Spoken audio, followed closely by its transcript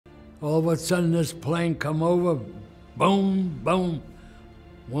All of a sudden, this plane come over, boom, boom.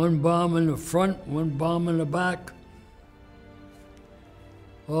 One bomb in the front, one bomb in the back.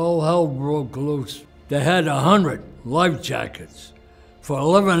 All hell broke loose. They had 100 life jackets for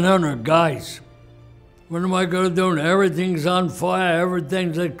 1,100 guys. What am I gonna do? Everything's on fire,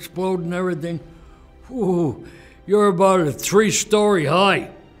 everything's exploding, everything. Ooh, you're about a 3-story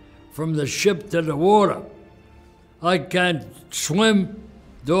high from the ship to the water. I can't swim,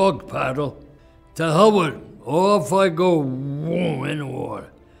 dog paddle. To hell with it. Off I go, boom, in the water.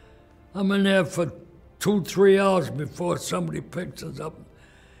 I'm in there for 2-3 hours before somebody picks us up.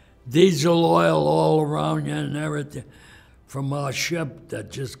 Diesel oil all around you and everything from our ship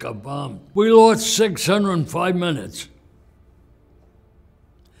that just got bombed. We lost 605 minutes.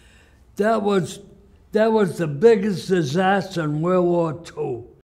 That was the biggest disaster in World War II.